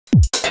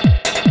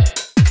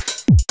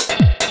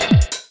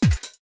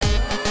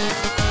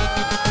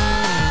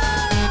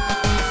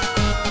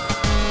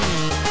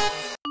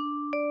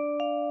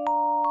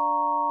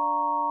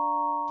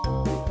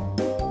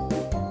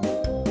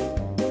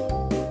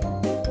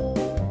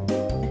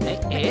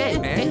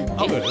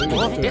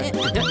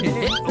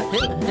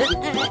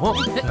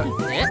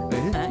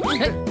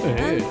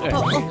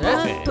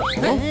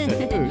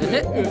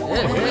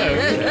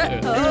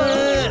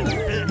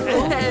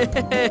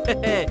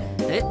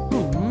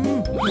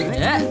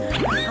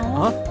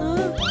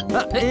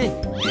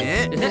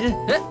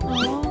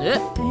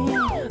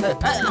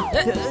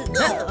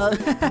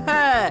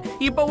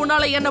இப்ப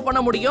உன்னால என்ன பண்ண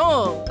முடியும்?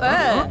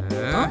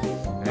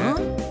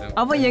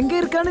 அவன் எங்க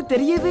இருக்கான்னு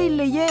தெரியவே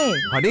இல்லையே.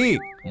 ஹனி,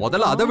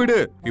 முதல்ல அதை விடு.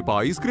 இப்ப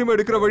ஐஸ்கிரீம்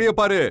எடுக்கிற வழிய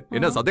பாரு.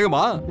 என்ன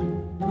சந்தேகமா?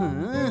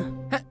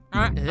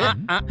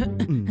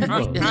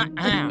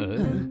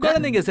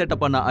 குழந்தைங்க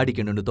செட்டப் பண்ணா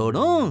அடிக்கணும்னு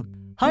தோணும்,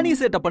 ஹனி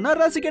செட்டப் பண்ணா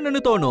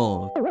ரசிக்கணும்னு தோணும்.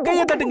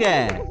 கைய தட்டுங்க.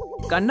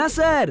 கண்ணா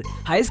சார்,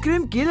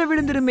 ஐஸ்கிரீம் கீழே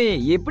விழுந்துருமே,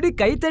 எப்படி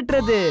கை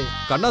தட்டுறது?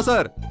 கண்ணா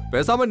சார்,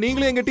 பேசாம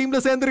நீங்களும் எங்க டீம்ல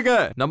சேர்ந்துருங்க.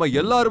 நம்ம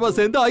எல்லாருமா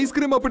சேர்ந்து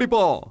ஐஸ்கிரீம்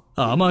பிடிப்போம்.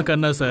 ஆமா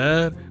கண்ணா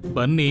சார்,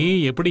 பன்னி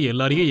எப்படி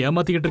எல்லாரையும்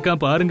ஏமாத்திக்கிட்டு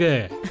இருக்கான் பாருங்க.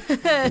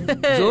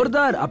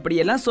 ஜோர்தார்,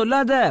 அப்படியெல்லாம்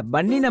சொல்லாத.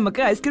 பன்னி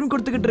நமக்கு ஐஸ்கிரீம்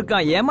கொடுத்துக்கிட்டு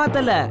இருக்கான்,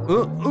 ஏமாத்தல.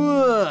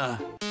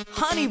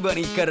 हनी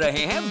बनी कर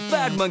रहे हैं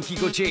बैड मंकी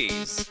को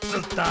चेज।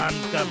 सुल्तान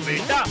का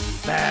बेटा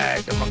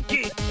bad monkey.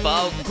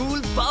 Powerful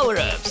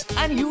power-ups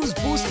and use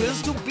boosters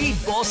to beat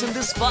boss in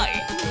this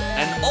fight.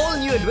 An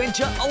all-new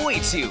adventure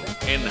awaits you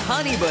in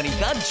Honey Bunny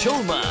ka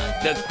Jholmaal,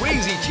 the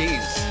crazy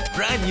chase.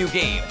 Brand new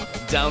game.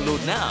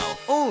 Download now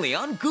only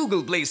on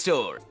Google Play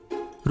Store.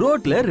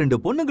 ரோட்ல ரெண்டு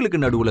பொண்ணுங்களுக்கு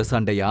நடுவுல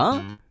சண்டையா?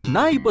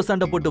 நான் இப்ப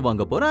சண்டை போட்டு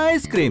வாங்க போறேன்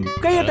ஐஸ்கிரீம்.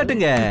 கைய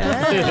தட்டுங்க.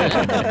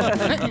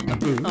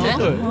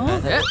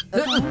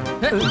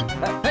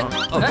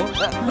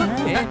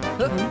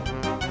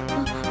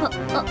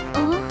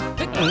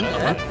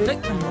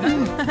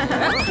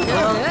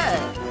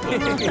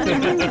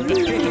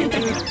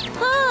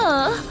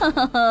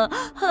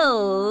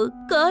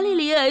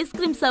 காலையிலேயே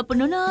ஐஸ்கிரீம்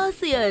சாப்பிடணும்னு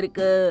ஆசையா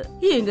இருக்கு.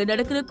 எங்க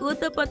நடக்கிற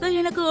கூத்த பார்த்தா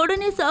எனக்கு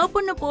உடனே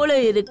சாப்பிடணும் போல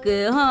இருக்கு.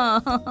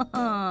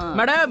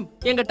 மேடம்,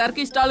 எங்க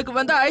டர்க்கி ஸ்டாலுக்கு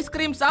வந்து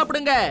ஐஸ்கிரீம்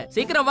சாப்பிடுங்க.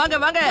 சீக்கிரம் வாங்க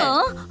வாங்க.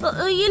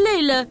 இல்ல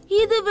இல்ல,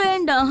 இது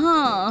வேண்டாம்.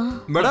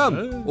 மேடம்,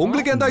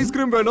 உங்களுக்கு எந்த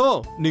ஐஸ்கிரீம் வேணும்?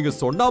 நீங்க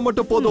சொன்னா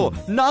மட்டும் போதும்,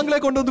 நாங்களே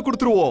கொண்டு வந்து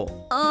கொடுத்துருவோம்.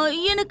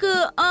 எனக்கு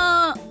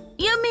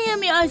யம்மி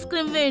யம்மி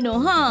ஐஸ்கிரீம்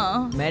வேணும்.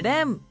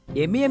 மேடம்,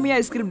 எம்மி எம்மி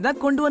ஐஸ்கிரீம் தான்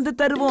கொண்டு வந்து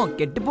தருவோம்.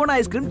 கெட்டு போன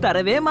ஐஸ்கிரீம்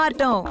தரவே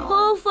மாட்டோம். ஓ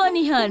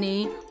ஃபனி ஹனி,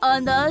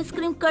 அந்த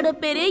ஐஸ்கிரீம் கடை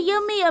பேரே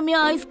யம்மி யம்மி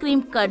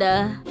ஐஸ்கிரீம் கடை.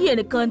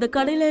 எனக்கு அந்த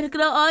கடையில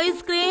இருக்கிற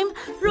ஐஸ்கிரீம்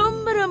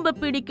ரொம்ப ரொம்ப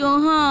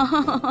பிடிக்கும்.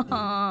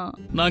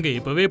 நாங்க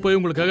இப்பவே போய்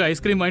உங்களுக்காக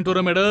ஐஸ்கிரீம் வாங்கிட்டு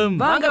வரோம் மேடம்.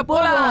 வாங்க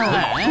போலாம்.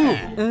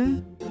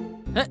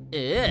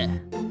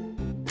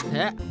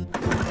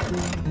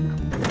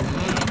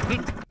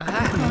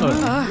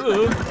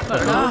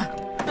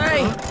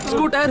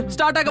 ஸ்கூட்டர்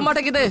ஸ்டார்ட் ஆக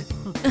மாட்டேங்குது.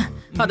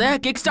 அத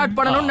கிக் ஸ்டார்ட்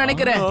பண்ணணும்னு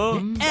நினைக்கிறேன்.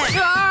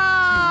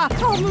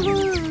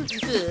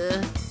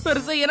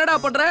 பெருசா என்னடா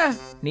பண்ற?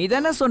 நீ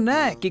தானே சொன்ன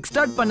கிக்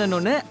ஸ்டார்ட்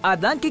பண்ணணும்னு,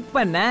 அதான் கிக்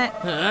பண்ண.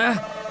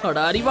 அட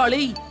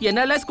அறிவாளி,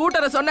 என்னால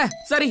ஸ்கூட்டரை சொன்ன.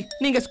 சரி,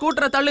 நீங்க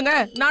ஸ்கூட்டரை தள்ளுங்க,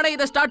 நானே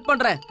இதை ஸ்டார்ட்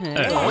பண்றேன்.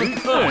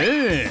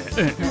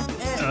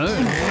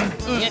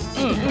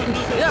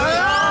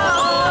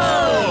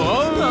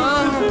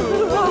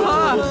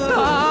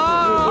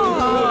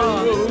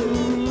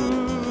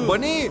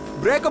 பனி,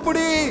 பிரேக்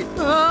புடி.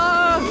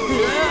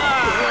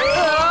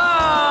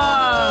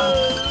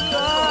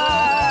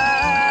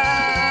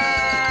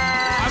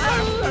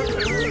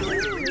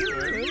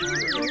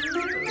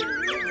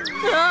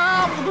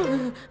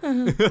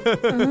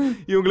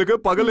 இவங்களுக்கு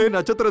பகலே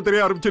நட்சத்திரம்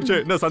தெரிய ஆரம்பிச்சிருச்சு.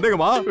 என்ன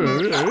சந்தேகமா?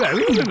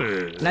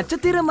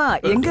 நட்சத்திரமா?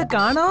 எங்க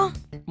காணோம்?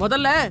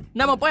 முதல்ல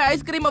நம்ம போய்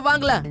ஐஸ்கிரீம்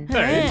வாங்கலாம்.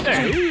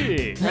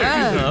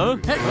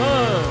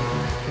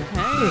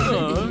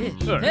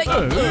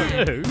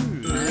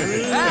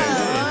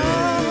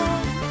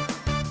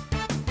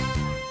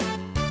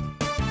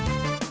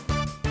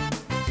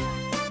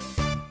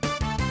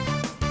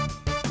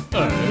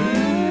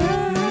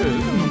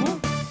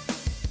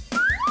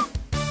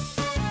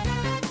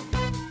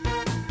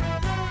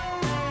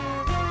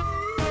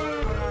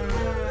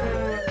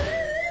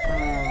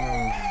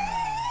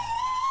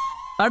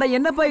 அட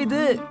என்னப்பா இது,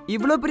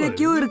 இவ்ளோ பெரிய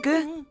கியூ இருக்கு.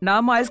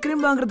 நாம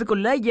ஐஸ்கிரீம்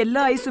வாங்குறதுக்குள்ள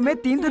எல்லா ஐஸுமே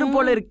தீந்துரும்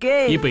போல இருக்கே.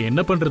 இப்ப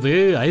என்ன பண்றது?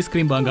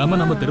 ஐஸ்கிரீம் வாங்காம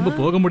நம்ம திரும்ப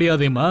போக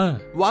முடியாதேமா.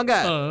 வாங்க,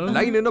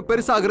 லைன் இன்னும்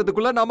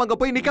பெருசாகிறதுக்குள்ள நாம அங்க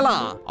போய்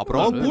நிக்கலாம்.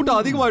 அப்புறம்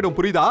கூட்டம் அதிகமாயிடும்,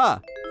 புரியுதா?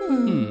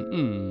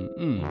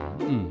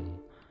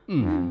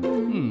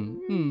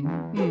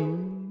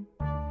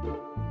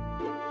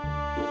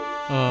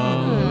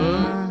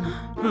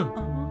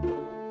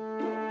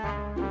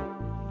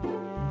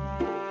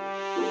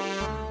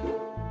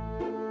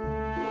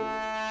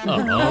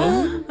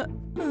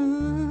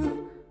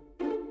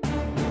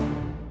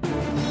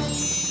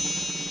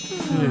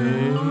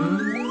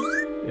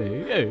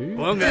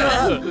 போங்க.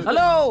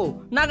 ஹலோ,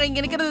 நாங்க இங்க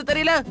நிக்கிறது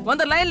தெரியல,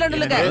 வந்து லைன்ல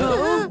நில்லுங்க.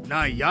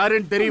 நான்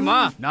யாருன்னு தெரியுமா?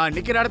 நான்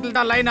நிக்கிற இடத்துல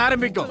தான் லைன்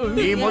ஆரம்பிக்கும்.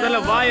 நீ முதல்ல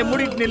வாயை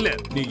மூடிட்டு நில்லு.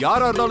 நீ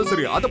யாரா இருந்தாலும்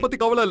சரி, அத பத்தி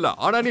கவலை இல்ல.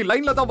 ஆனா நீ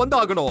லைன்ல தான் வந்து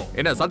ஆகணும்.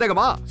 என்ன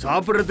சந்தேகமா?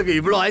 சாப்பிடுறதுக்கு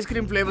இவ்ளோ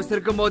ஐஸ்கிரீம் ஃபிளேவர்ஸ்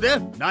இருக்கும்போது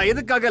நான்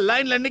எதுக்காக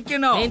லைன்ல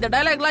நிக்கணும்? இந்த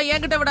டயலாக்லாம்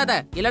என்கிட்ட விடாத,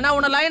 இல்லனா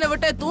உன்னை லைனை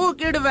விட்டு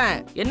தூக்கிடுவேன்.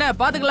 என்ன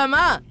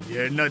பாத்துக்கலாமா?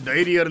 என்ன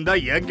தைரியம் இருந்தா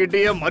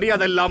என்கிட்டயே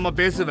மரியாதை இல்லாம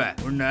பேசுவேன்.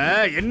 உன்னை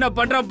என்ன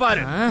பண்ற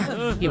பாரு.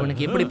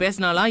 இவனுக்கு எப்படி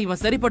பேசினாலும்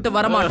இவன் சரிப்பட்டு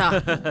வரமாட்டான்.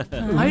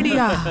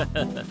 ஐடியா.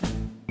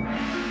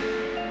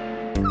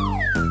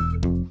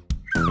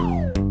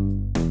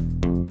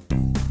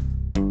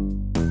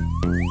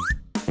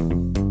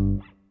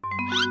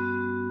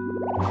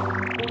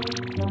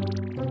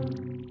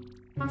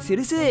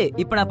 சிறுசு,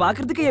 இப்ப நான்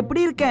பாக்குறதுக்கு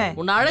எப்படி இருக்கேன்?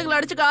 உன்னை அழகுல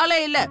அடிச்சுக்க ஆளே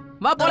இல்ல.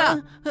 வா போலாம்.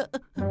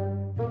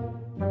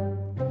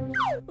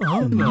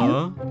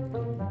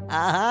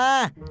 ஆஹா,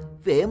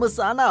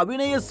 ஃபேமஸான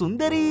அபிநய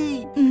சுந்தரி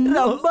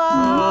ரம்பா.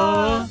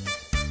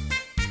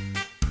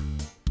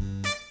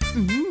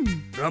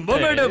 ரொம்ப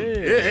மேடம்.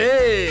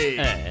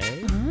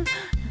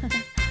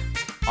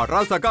 அரா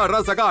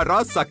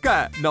சக்க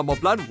நம்ம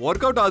பிளான்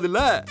ஒர்க் அவுட்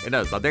ஆகுதுல்ல?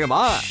 என்ன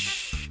சந்தேகமா?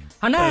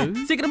 அண்ணா,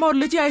 சீக்கிரமா ஒரு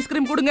லிச்சி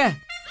ஐஸ்கிரீம் கொடுங்க.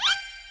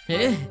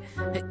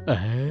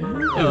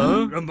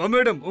 ரொம்ப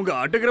மேடம், உங்க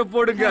ஆட்டோகிராஃப்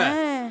போடுங்க.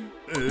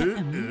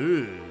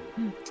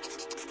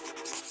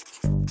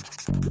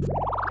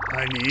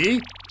 ஹனி,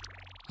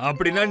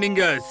 அப்படின்னா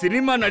நீங்க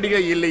சினிமா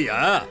நடிகை இல்லையா?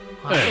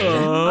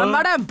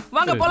 மேடம்,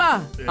 வாங்க போலாம்.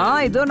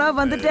 இதோ நான்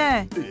வந்துட்டேன்.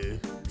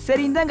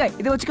 சரி, இந்தாங்க,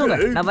 இதை வச்சுக்கோங்க,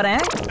 நான்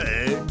வரேன்.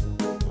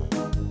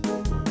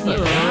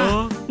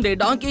 டேய்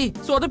டாங்கி,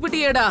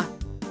 சொதப்பிட்டியேடா.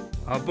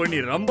 அப்ப நீ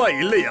ரம்பா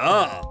இல்லையா?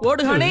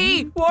 ஓடு ஹனி,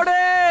 ஓடு.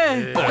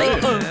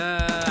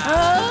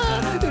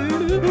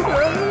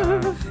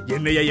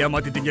 என்னைய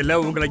ஏமாத்திட்டீங்கல்ல,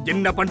 உங்களை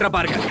என்ன பண்ற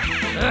பாருங்க.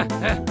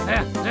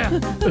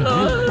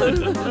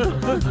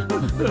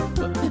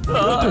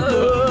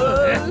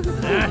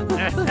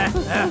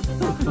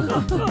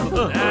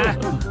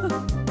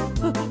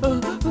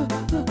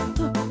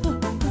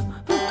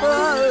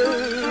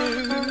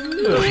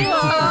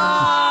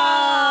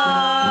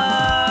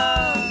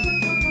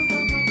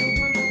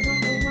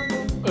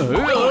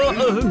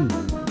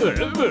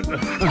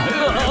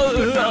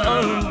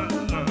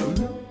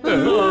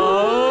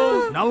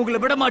 நான் உங்களை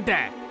விட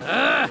மாட்டேன்.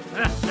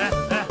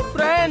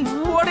 ஃப்ரெண்ட்ஸ்,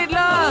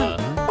 ஓடிடலாம்.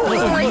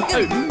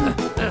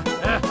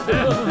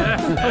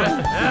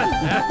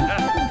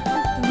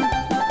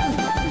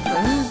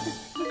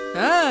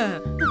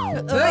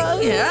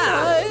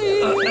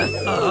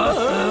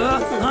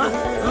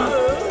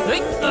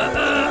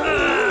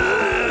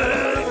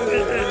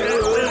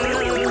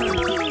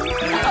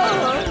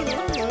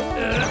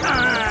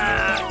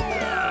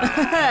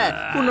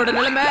 உன்னோட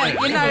நிலைமை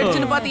என்ன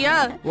ஆயிடுச்சுன்னு பாத்தியா?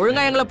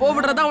 ஒழுங்கா எங்களை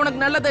போவிடுறதா உனக்கு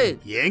நல்லது.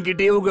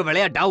 என்கிட்டயே உங்க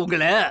விளையாட்டா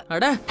உங்களை?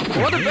 அட,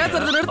 போது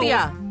பேசுறது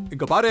நிறுத்தியா?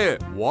 இங்க பாரு,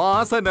 உன்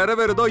ஆசை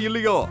நிறைவேறதோ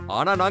இல்லையோ,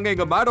 ஆனா நாங்க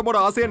எங்க மேடமோட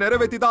ஆசையை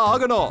நிறைவேற்றி தான்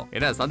ஆகணும்.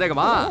 என்ன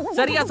சந்தேகமா?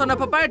 சரியா சொன்ன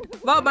பப்பட்.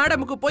 வா,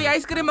 மேடமுக்கு போய்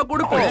ஐஸ்கிரீம்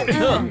கொடுப்போம்.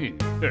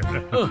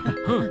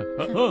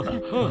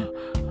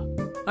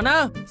 அண்ணா,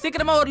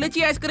 சீக்கிரமா ஒரு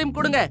லிச்சி ஐஸ்கிரீம்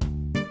கொடுங்க.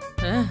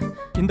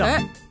 இந்த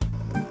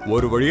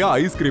ஒரு வழியா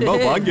ஐஸ்கிரீமா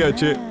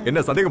வாங்கியாச்சு. என்ன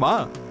சந்தேகமா?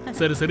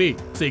 சரி சரி,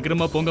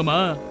 சீக்கிரமா போங்கம்மா,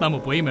 நாம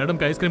போய்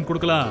மேடம்க்கு ஐஸ்கிரீம்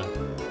கொடுக்கலாம்.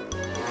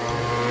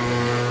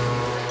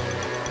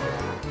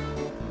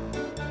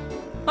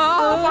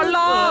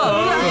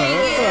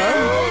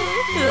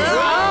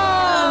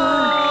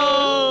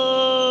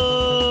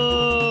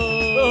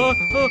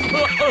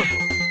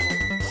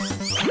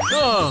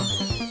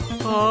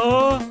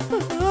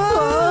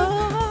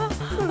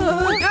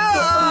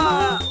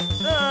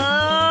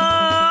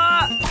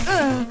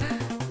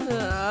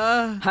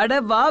 அட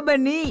வா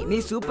பன்னி, நீ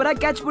சூப்பரா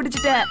கேட்ச்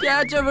பிடிச்சிட்ட.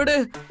 கேட்ச விடு,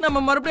 நம்ம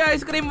மறுபடியும்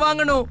ஐஸ்கிரீம்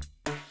வாங்கணும்.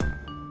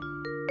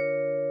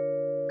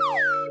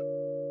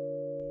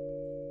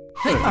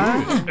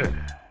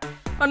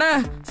 அண்ணா,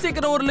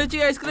 சீக்கிரம் ஒரு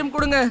லிச்சி ஐஸ்கிரீம்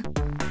கொடுங்க.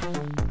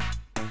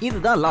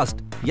 இதுதான் லாஸ்ட்.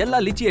 எல்லா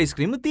லிச்சி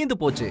ஐஸ்கிரீமும் தீந்து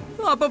போச்சு.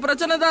 அப்ப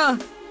பிரச்சனை தான்.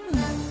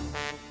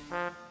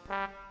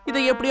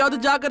 இதை எப்படியாவது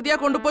ஜாக்கிரதையா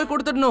கொண்டு போய்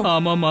கொடுத்துடணும்.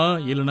 ஆமாமா,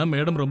 இல்லனா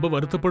மேடம் ரொம்ப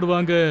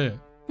வருத்தப்படுவாங்க.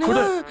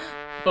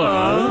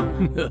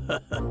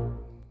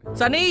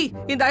 சனி,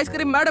 இந்த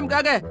ஐஸ்கிரீம்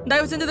மேடம்காக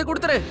தயவு செஞ்சதை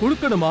கொடுத்துரு.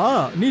 கொடுக்கணுமா?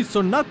 நீ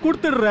சொன்னா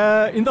கொடுத்துடுற.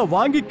 இந்த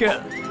வாங்கிக்க.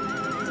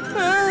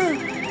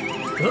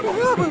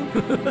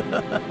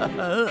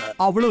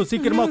 அவ்வளவு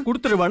சீக்கிரமா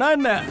கொடுத்துருவானா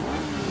என்ன?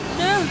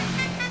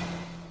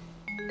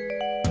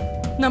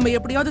 நம்ம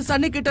எப்படியாவது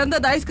சன்னி கிட்ட இருந்து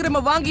அந்த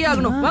ஐஸ்கிரீமை வாங்கி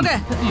ஆகணும். வாங்க.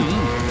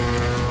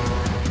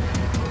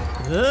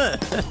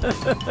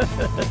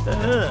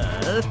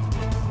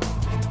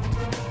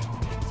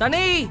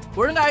 சனி,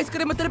 ஒழுங்கா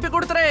ஐஸ்கிரீமை திருப்பி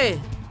கொடுத்துரு.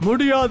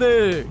 முடியாது,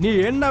 நீ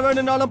என்ன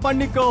வேணும்னாலும்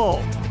பண்ணிக்கோ.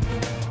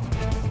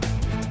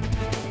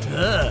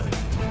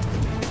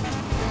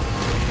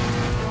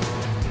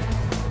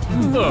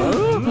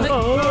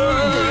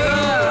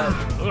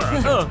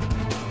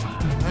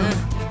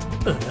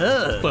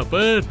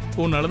 பப்பட்,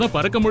 உன்னாலதான்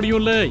பறக்க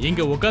முடியும்ல.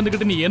 இங்க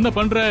உட்காந்துக்கிட்டு நீ என்ன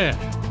பண்ற?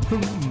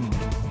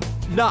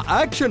 நான்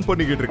ஆக்ஷன்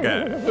பண்ணிக்கிட்டு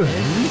இருக்கேன்.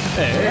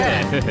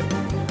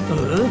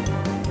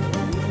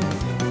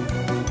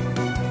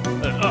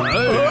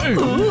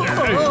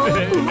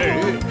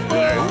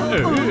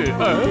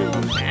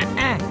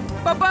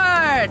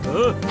 பப்பட்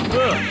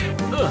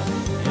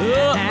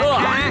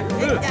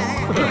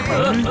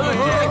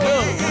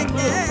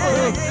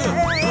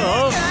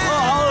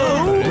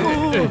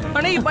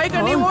அண்ணே பைக்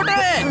நீ ஓட்டு.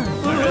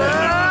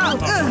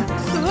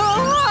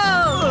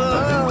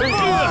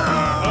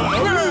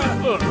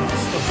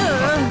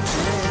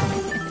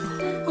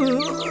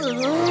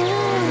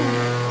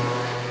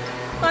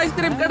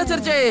 ஐஸ்கிரீம்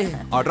கிடைச்சிருச்சு.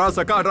 அட்ரா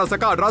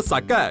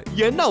சக்க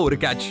என்ன ஒரு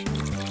கேட்ச்.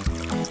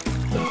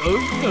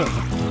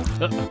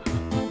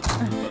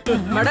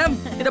 மேடம்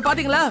இத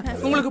பாத்தீங்களா?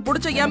 உங்களுக்கு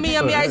பிடிச்ச யம்மி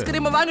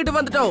ஐஸ்கிரீம் வாங்கிட்டு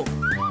வந்துட்டோம்.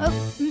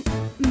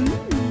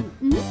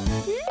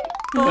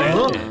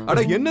 அட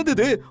என்னது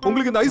இது?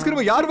 உங்களுக்கு இந்த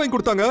ஐஸ்கிரீம் யார் வாங்கி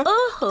கொடுத்தாங்க?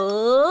 ஓஹோ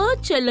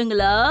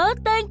செல்லுங்களா,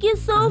 thank you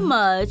so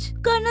much.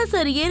 Kanna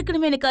sir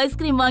ஏற்கனவே எனக்கு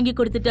ஐஸ்கிரீம் வாங்கி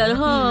கொடுத்துட்டாரு.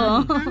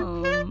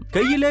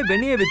 கையில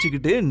வெண்ணெய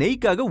வச்சுக்கிட்டு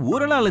நெய்க்காக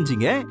ஊரெல்லாம்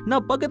அலைஞ்சிங்க.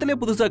 நான் பக்கத்திலே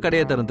புதுசா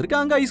கடையை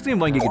திறந்திருக்கேன், அங்க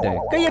ஐஸ்கிரீம் வாங்கிக்கிட்டேன்.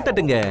 கையை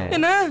தட்டுங்க.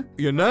 என்ன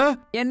என்ன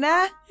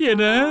என்ன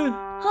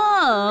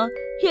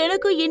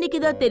எனக்கும்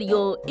இன்னைக்குதான்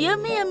தெரியும்.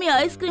 எம்மி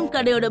ஐஸ்கிரீம்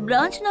கடையோட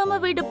பிரான்ச் நம்ம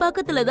வீட்டு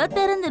பக்கத்துல தான்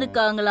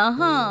திறந்திருக்காங்களாம்.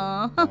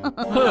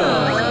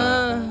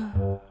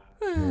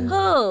 ஓ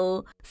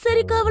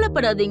சரி,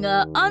 கவலைப்படாதீங்க.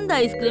 அந்த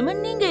ஐஸ்கிரீம்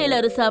நீங்க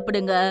எல்லாரும்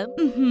சாப்பிடுங்க.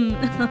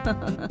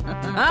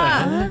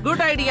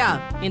 Good idea.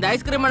 இந்த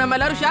ஐஸ்கிரீம் நம்ம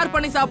எல்லாரும் ஷேர்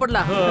பண்ணி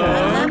சாப்பிடலாம்.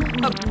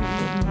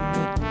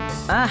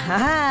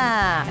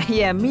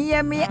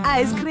 Yummy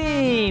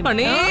ice cream.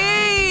 அண்ணே